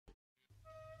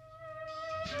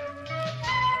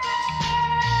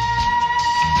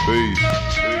Peace.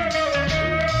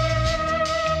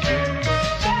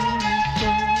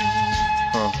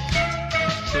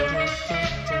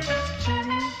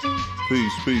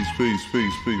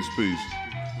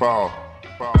 Power.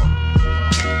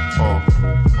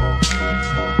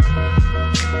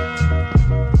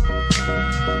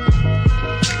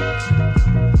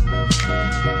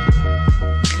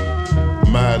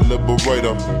 Mad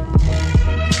liberator,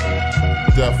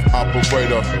 deaf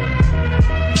operator,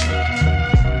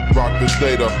 rock the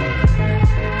data,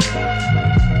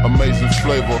 amazing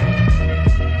flavor.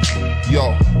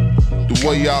 Yo, the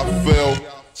way I feel,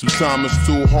 sometimes it's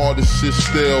too hard to sit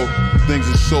still. Things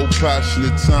are so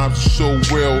passionate, times are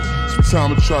so real.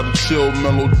 Sometimes I try to chill,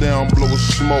 mellow down, blow a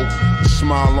smoke. A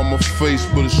smile on my face,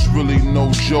 but it's really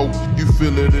no joke. You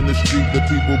feel it in the street, the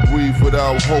people breathe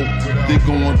without hope. They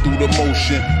going through the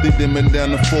motion, they dimming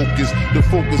down the focus. The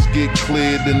focus get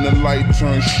cleared and the light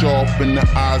turns sharp and the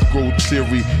eyes grow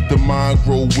teary, the mind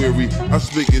grow weary. I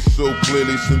speak it so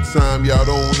clearly, sometimes y'all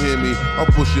don't hear me. I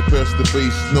push it past the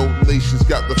base, no nations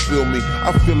got to feel me.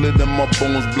 I feel it in my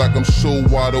bones, black, I'm so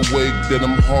wide awake that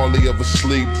I'm hardly ever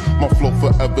sleep. My flow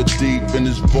forever deep, and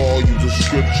it's volumes of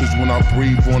scriptures when I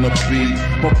breathe on a beat.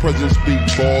 My presence speak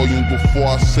volumes before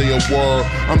I say a word.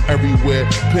 I'm everywhere,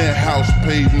 penthouse,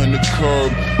 pavement, the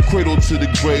curb. Cradle to the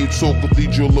grave, talk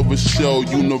cathedral of a shell.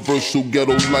 Universal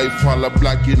ghetto life, holla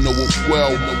black, you know it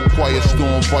well. Quiet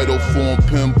storm, vital form,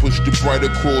 pen push the brighter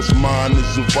course. Mind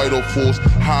is a vital force,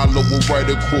 high level right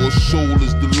across. Soul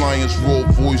is the lion's roar,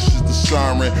 voice is the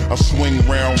siren. I swing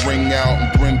round, ring out,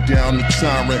 and bring down the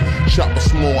tyrant. Chop a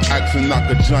small axe and knock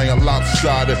a giant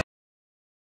lopsided.